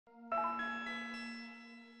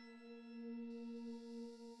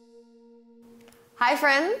Hi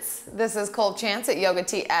friends, this is Cole Chance at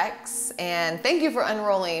YOGATX, and thank you for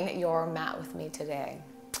unrolling your mat with me today.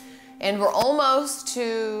 And we're almost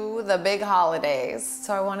to the big holidays,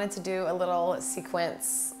 so I wanted to do a little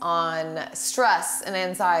sequence on stress and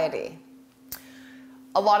anxiety.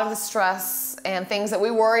 A lot of the stress and things that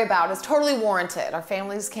we worry about is totally warranted. Our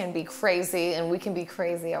families can be crazy and we can be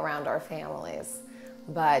crazy around our families.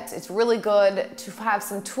 But it's really good to have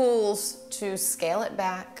some tools to scale it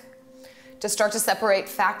back, to start to separate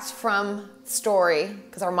fact from story,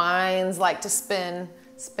 because our minds like to spin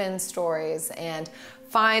stories, and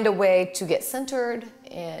find a way to get centered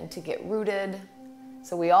and to get rooted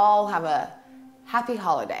so we all have a happy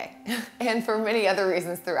holiday and for many other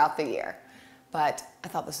reasons throughout the year. But I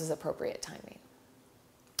thought this was appropriate timing.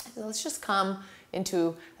 So let's just come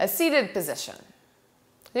into a seated position.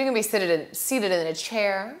 You can be seated in a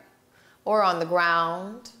chair or on the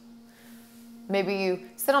ground. Maybe you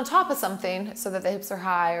sit on top of something so that the hips are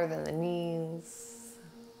higher than the knees.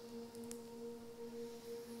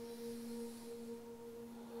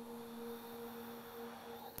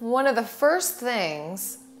 One of the first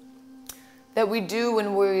things that we do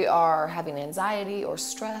when we are having anxiety or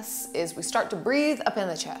stress is we start to breathe up in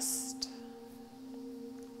the chest.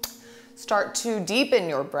 Start to deepen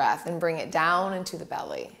your breath and bring it down into the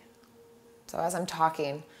belly. So as I'm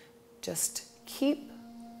talking, just keep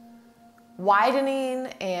widening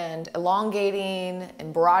and elongating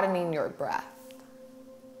and broadening your breath.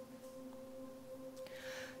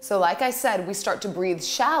 So like I said, we start to breathe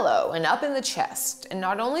shallow and up in the chest. And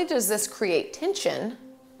not only does this create tension,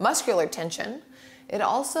 muscular tension, it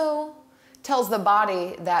also tells the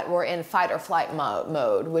body that we're in fight or flight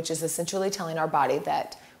mode, which is essentially telling our body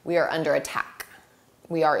that we are under attack.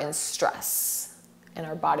 We are in stress, and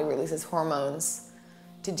our body releases hormones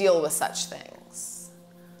to deal with such things.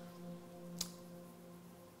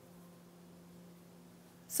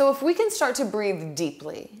 So if we can start to breathe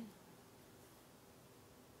deeply,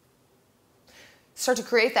 start to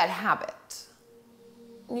create that habit,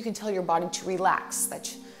 and you can tell your body to relax,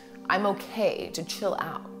 that I'm okay, to chill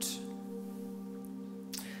out.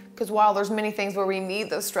 Because while there's many things where we need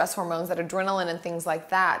those stress hormones, that adrenaline and things like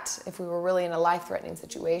that, if we were really in a life-threatening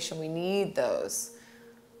situation, we need those.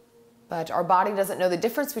 But our body doesn't know the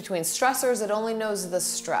difference between stressors, it only knows the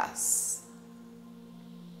stress.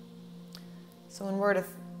 So when we're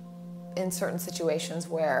in certain situations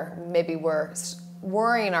where maybe we're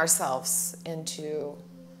worrying ourselves into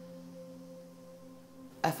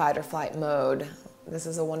a fight or flight mode, this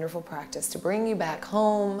is a wonderful practice to bring you back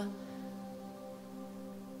home,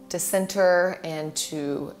 to center and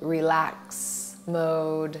to relax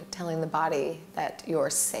mode, telling the body that you're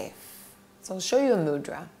safe. So I'll show you a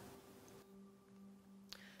mudra.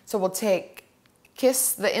 So we'll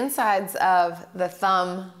kiss the insides of the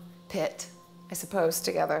thumb pit, I suppose,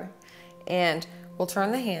 together, and we'll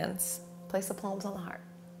turn the hands, place the palms on the heart,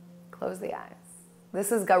 close the eyes.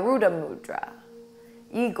 This is Garuda Mudra,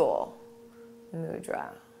 Eagle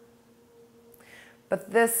Mudra.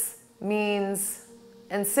 But this means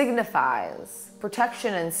and signifies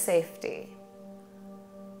protection and safety.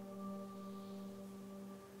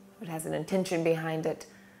 It has an intention behind it,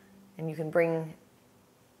 and you can bring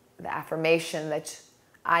the affirmation that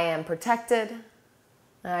I am protected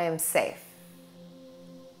and I am safe.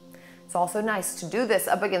 It's also nice to do this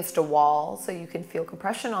up against a wall so you can feel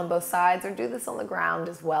compression on both sides, or do this on the ground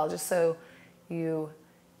as well, just so you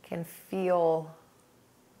can feel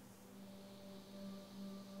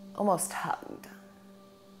almost hugged.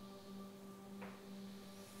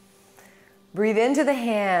 Breathe into the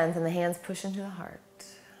hands, and the hands push into the heart.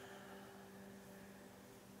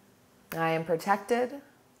 I am protected,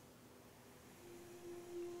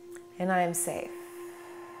 and I am safe.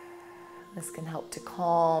 This can help to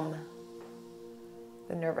calm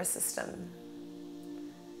the nervous system.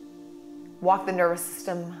 Walk the nervous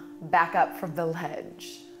system back up from the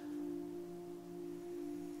ledge.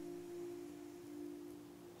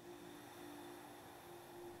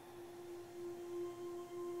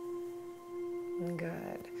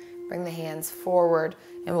 Good. Bring the hands forward,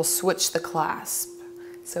 and we'll switch the clasp.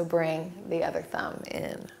 So bring the other thumb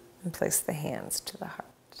in and place the hands to the heart.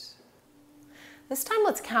 This time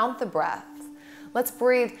let's count the breath. Let's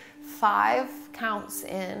breathe 5 counts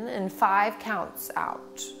in and 5 counts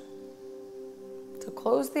out. So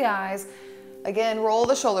close the eyes. Again, roll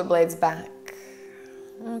the shoulder blades back.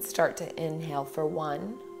 And let's start to inhale for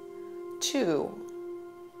 1,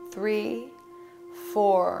 2, 3,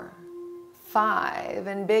 4, 5,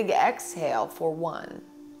 and big exhale for 1,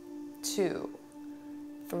 2,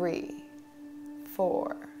 3,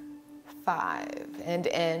 4, 5, and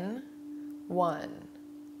in 1,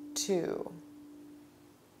 2,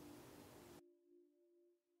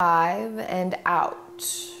 5 and out.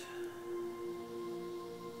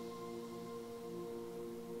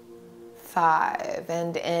 5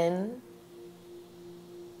 and in.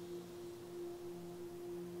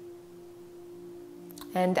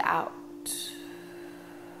 And out.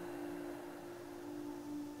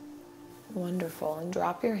 Wonderful. And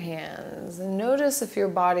drop your hands and notice if your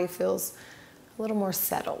body feels a little more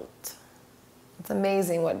settled. It's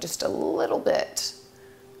amazing what just a little bit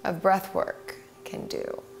of breath work can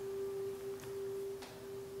do.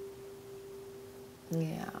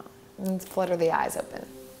 Yeah. Let's flutter the eyes open.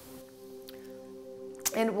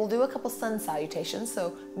 And we'll do a couple sun salutations.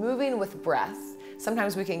 So moving with breath.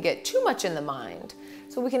 Sometimes we can get too much in the mind.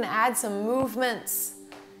 So we can add some movements,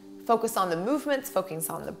 focus on the movements, focus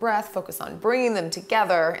on the breath, focus on bringing them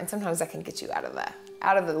together. And sometimes that can get you out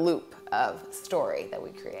of the loop of story that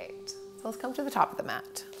we create. So let's come to the top of the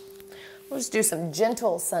mat. We'll just do some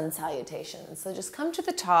gentle sun salutations. So just come to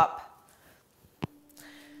the top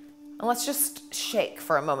and let's just shake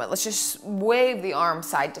for a moment. Let's just wave the arms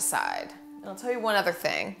side to side. And I'll tell you one other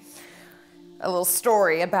thing, a little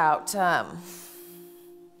story about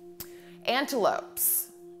antelopes,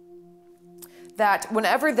 that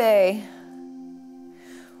whenever they're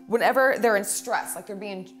in stress, like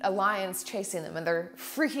a lion's chasing them and they're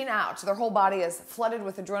freaking out, their whole body is flooded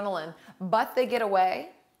with adrenaline, but they get away.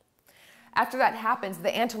 After that happens,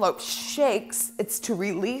 the antelope shakes. It's to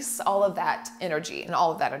release all of that energy and all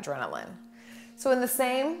of that adrenaline. So in the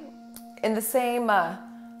same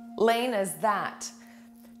lane as that,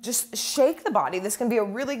 just shake the body. This can be a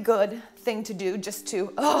really good thing to do, just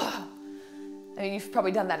to, I mean, you've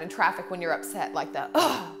probably done that in traffic when you're upset, like the,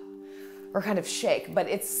 or kind of shake, but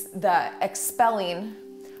it's the expelling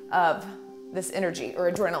of this energy or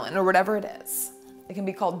adrenaline or whatever it is. It can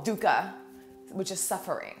be called dukkha, which is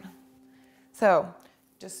suffering. So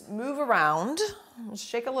just move around,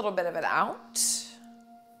 shake a little bit of it out.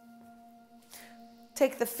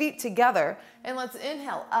 Take the feet together and let's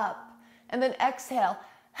inhale up and then exhale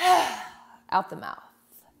out the mouth.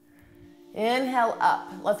 Inhale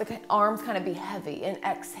up, let the arms kind of be heavy, and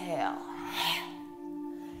exhale.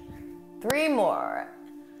 3 more.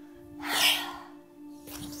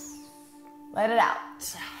 Let it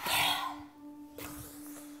out.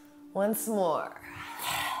 Once more.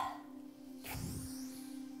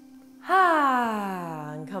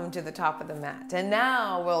 And come to the top of the mat. And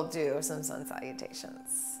now we'll do some sun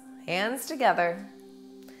salutations. Hands together.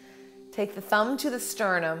 Take the thumb to the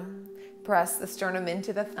sternum. Press the sternum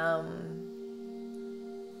into the thumb.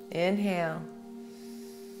 Inhale.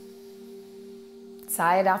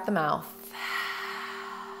 Sigh it out the mouth.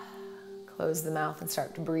 Close the mouth and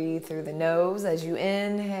start to breathe through the nose as you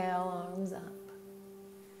inhale, arms up.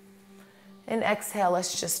 And exhale,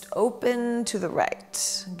 let's just open to the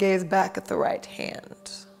right. Gaze back at the right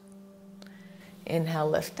hand. Inhale,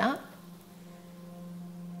 lift up.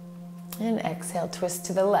 And exhale, twist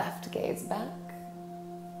to the left, gaze back.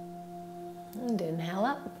 And inhale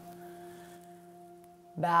up.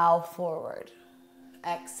 Bow forward.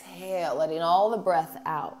 Exhale, letting all the breath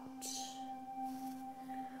out.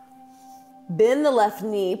 Bend the left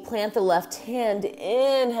knee, plant the left hand.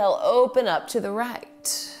 Inhale, open up to the right.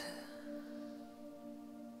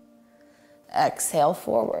 Exhale,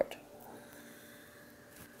 forward.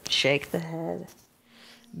 Shake the head.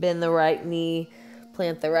 Bend the right knee,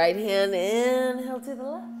 plant the right hand. Inhale to the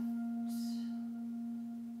left.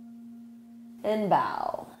 And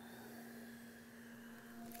bow.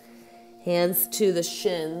 Hands to the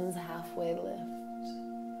shins, halfway lift.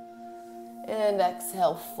 And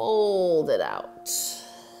exhale, fold it out.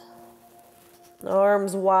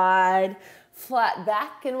 Arms wide, flat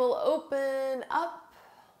back, and we'll open up.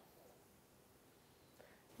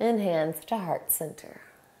 And hands to heart center.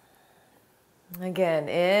 Again,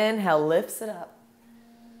 inhale, lifts it up.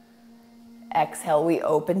 Exhale, we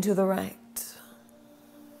open to the right.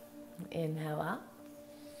 Inhale up.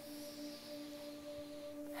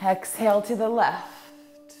 Exhale to the left.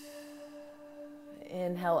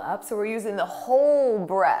 Inhale up. So we're using the whole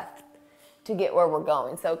breath to get where we're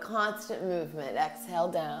going. So constant movement. Exhale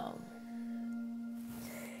down.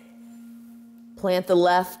 Plant the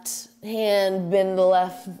left hand, bend the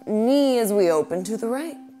left knee as we open to the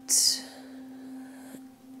right.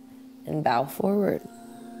 And bow forward.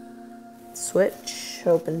 Switch,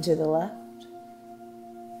 open to the left.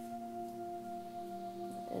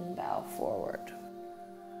 And bow forward.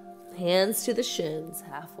 Hands to the shins,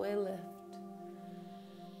 halfway lift.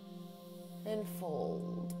 And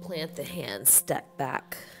fold. Plant the hands, step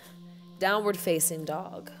back. Downward facing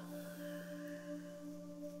dog.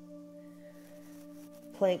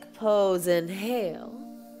 Plank pose, inhale.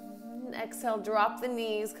 And exhale, drop the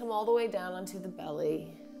knees, come all the way down onto the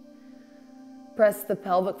belly. Press the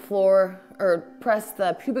pelvic floor, or press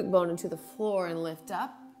the pubic bone into the floor and lift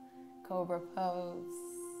up. Cobra pose.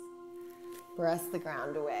 Press the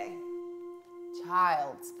ground away.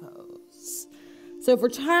 Child's pose. So for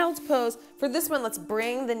child's pose, for this one, let's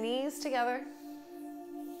bring the knees together.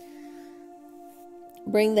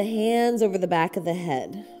 Bring the hands over the back of the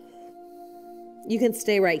head. You can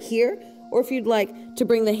stay right here, or if you'd like to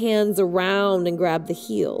bring the hands around and grab the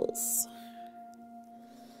heels.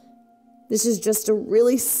 This is just a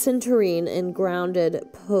really centering and grounded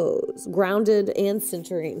pose. Grounded and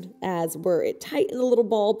centering as we're tight in a little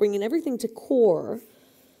ball, bringing everything to core.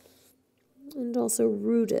 And also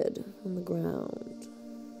rooted on the ground.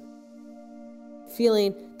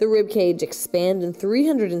 Feeling the rib cage expand in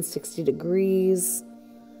 360 degrees.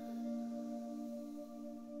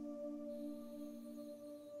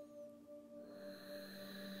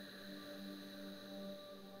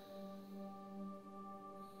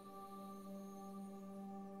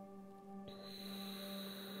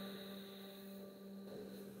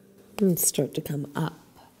 And start to come up.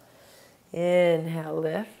 Inhale,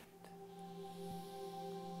 lift.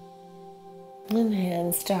 And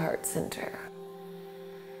hands to heart center.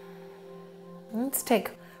 Let's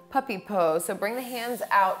take puppy pose. So bring the hands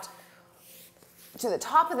out to the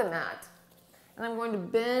top of the mat. And I'm going to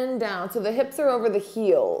bend down so the hips are over the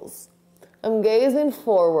heels. I'm gazing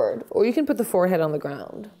forward, or you can put the forehead on the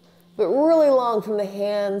ground, but really long from the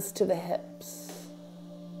hands to the hips.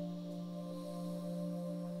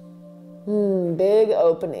 Big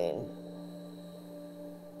opening.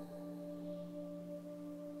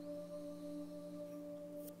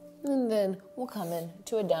 And then we'll come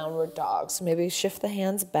into a downward dog. So maybe shift the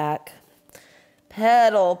hands back.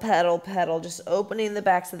 Pedal, pedal, pedal. Just opening the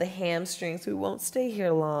backs of the hamstrings. We won't stay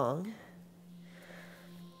here long.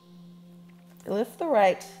 Lift the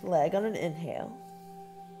right leg on an inhale.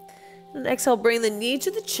 And exhale, bring the knee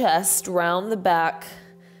to the chest, round the back.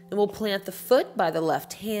 And we'll plant the foot by the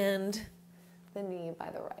left hand, the knee by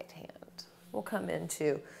the right hand. We'll come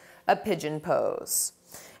into a pigeon pose.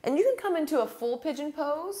 And you can come into a full pigeon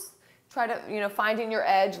pose. Try to, finding your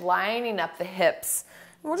edge, lining up the hips.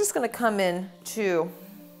 And we're just going to come into,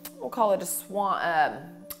 we'll call it a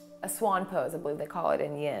swan pose. I believe they call it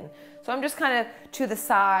in yin. So I'm just kind of to the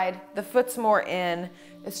side. The foot's more in.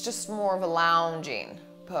 It's just more of a lounging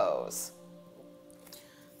pose.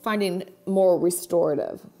 Finding more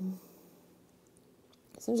restorative.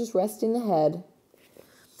 So I'm just resting the head.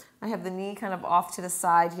 I have the knee kind of off to the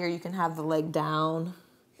side here. You can have the leg down,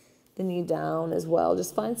 the knee down as well.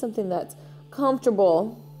 Just find something that's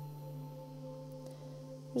comfortable.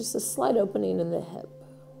 Just a slight opening in the hip.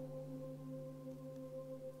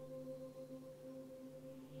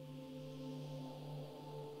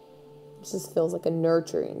 It just feels like a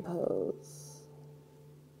nurturing pose.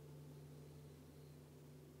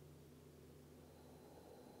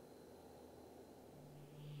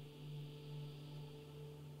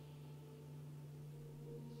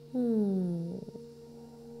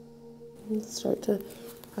 Start to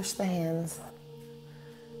push the hands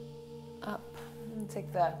up. And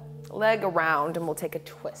take the leg around and we'll take a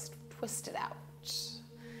twist. Twist it out.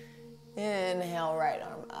 Inhale, right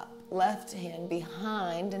arm up. Left hand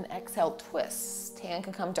behind and exhale, twist. Hand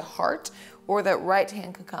can come to heart or that right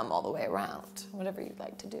hand can come all the way around. Whatever you'd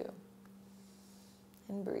like to do.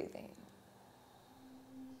 And breathing.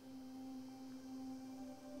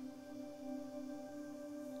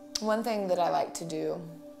 One thing that I like to do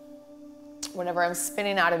whenever I'm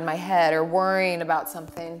spinning out in my head or worrying about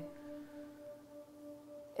something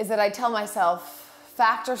is that I tell myself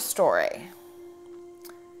fact or story.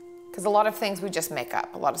 Because a lot of things we just make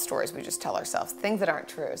up, a lot of stories we just tell ourselves, things that aren't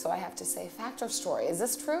true. So I have to say fact or story. Is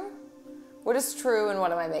this true? What is true and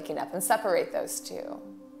what am I making up? And separate those two.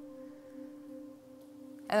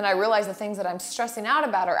 And then I realize the things that I'm stressing out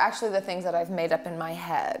about are actually the things that I've made up in my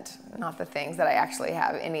head, not the things that I actually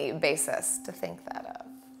have any basis to think that of.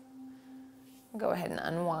 Go ahead and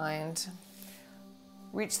unwind.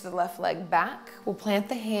 Reach the left leg back. We'll plant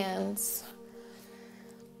the hands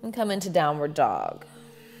and come into downward dog.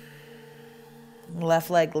 Left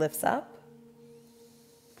leg lifts up.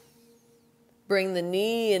 Bring the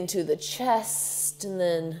knee into the chest and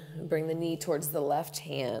then bring the knee towards the left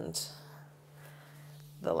hand.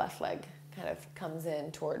 The left leg kind of comes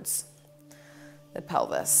in towards the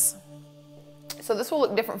pelvis. So this will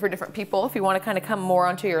look different for different people. If you want to kind of come more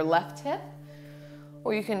onto your left hip,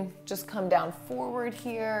 or you can just come down forward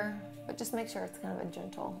here, but just make sure it's kind of a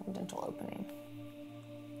gentle opening.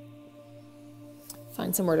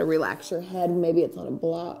 Find somewhere to relax your head. Maybe it's on a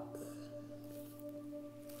block.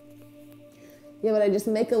 Yeah, but I just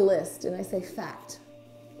make a list and I say fact.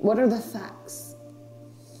 What are the facts?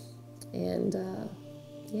 And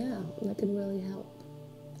yeah, that can really help.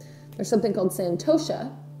 There's something called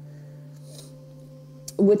santosha,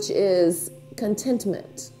 which is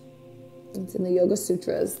contentment. It's in the Yoga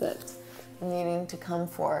Sutras that needing to come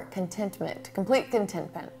for contentment, complete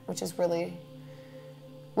contentment, which is really,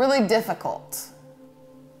 really difficult.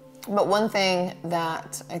 But one thing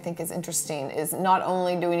that I think is interesting is not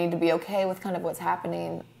only do we need to be okay with kind of what's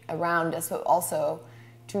happening around us, but also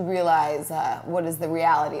to realize what is the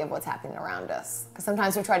reality of what's happening around us. Because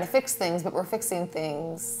sometimes we try to fix things, but we're fixing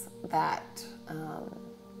things that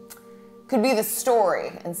could be the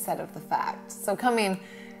story instead of the fact. So coming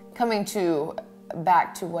to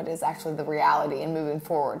back to what is actually the reality and moving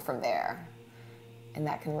forward from there. And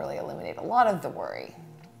that can really eliminate a lot of the worry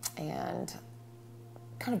and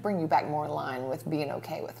kind of bring you back more in line with being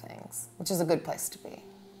okay with things, which is a good place to be.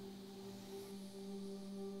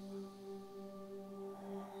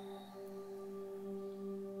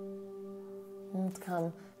 Let's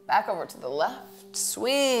come back over to the left.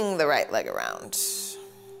 Swing the right leg around.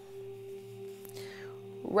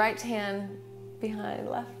 Right hand behind,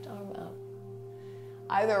 left arm up.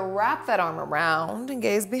 Either wrap that arm around and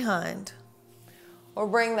gaze behind, or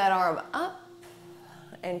bring that arm up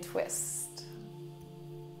and twist.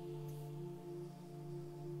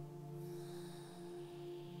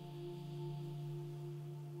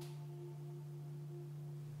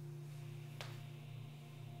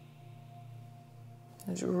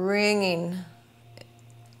 Just wringing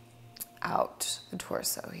out the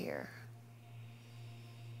torso here.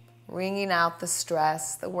 Wringing out the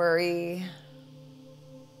stress, the worry.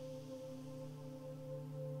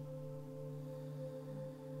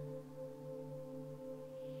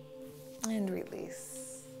 And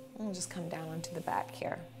release. And just come down onto the back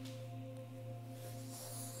here.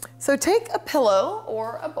 So take a pillow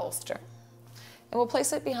or a bolster and we'll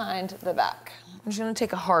place it behind the back. I'm just going to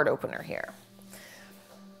take a heart opener here.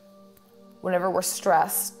 Whenever we're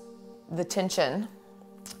stressed, the tension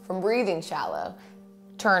from breathing shallow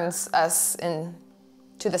turns us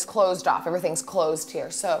into this closed off. Everything's closed here.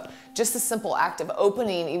 So just a simple act of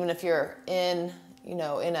opening, even if you're in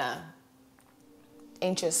a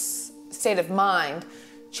anxious state of mind,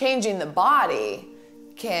 changing the body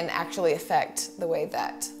can actually affect the way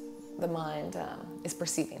that the mind is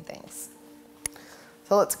perceiving things.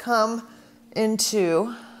 So let's come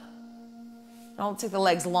into, I'll take the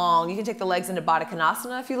legs long. You can take the legs into Baddha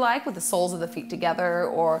Konasana if you like, with the soles of the feet together,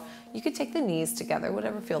 or you could take the knees together,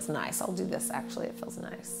 whatever feels nice. I'll do this actually, it feels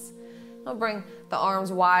nice. I'll bring the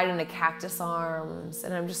arms wide into cactus arms,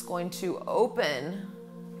 and I'm just going to open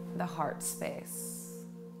the heart space.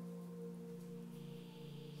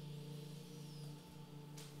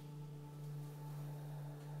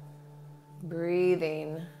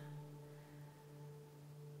 Breathing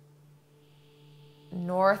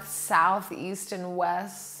north, south, east, and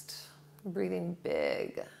west. Breathing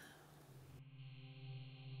big.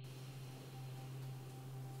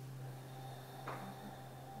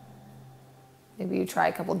 Maybe you try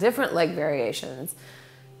a couple different leg variations.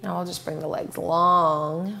 Now I'll just bring the legs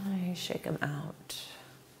long. I shake them out.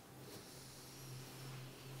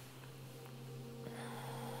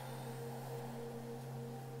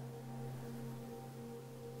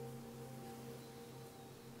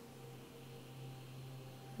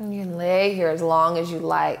 You can lay here as long as you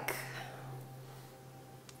like.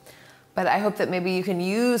 But I hope that maybe you can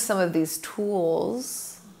use some of these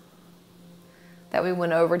tools that we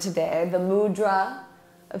went over today. The mudra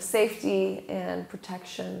of safety and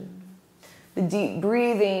protection. The deep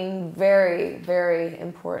breathing, very, very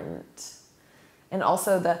important. And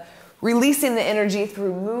also the releasing the energy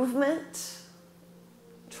through movement.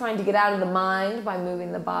 Trying to get out of the mind by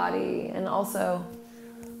moving the body. And also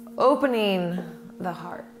opening the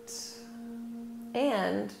heart.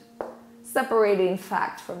 And separating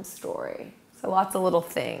fact from story. So lots of little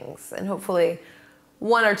things, and hopefully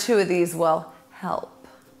one or two of these will help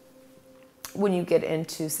when you get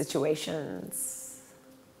into situations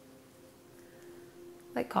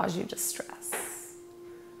that cause you distress.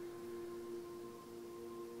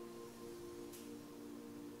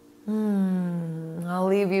 I'll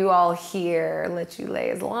leave you all here, let you lay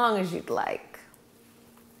as long as you'd like.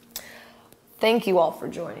 Thank you all for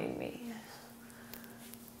joining me.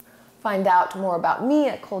 Find out more about me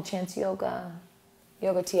at Cold Chance Yoga,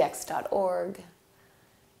 yogatx.org.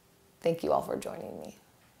 Thank you all for joining me.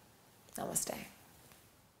 Namaste.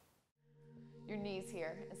 Your knees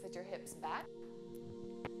here, and sit your hips back.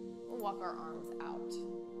 We'll walk our arms out.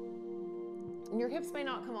 And your hips may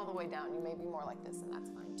not come all the way down. You may be more like this, and that's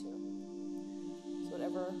fine too. So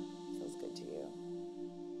whatever feels good to you.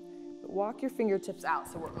 But walk your fingertips out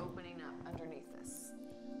so we're opening up underneath this,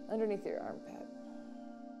 underneath your armpit.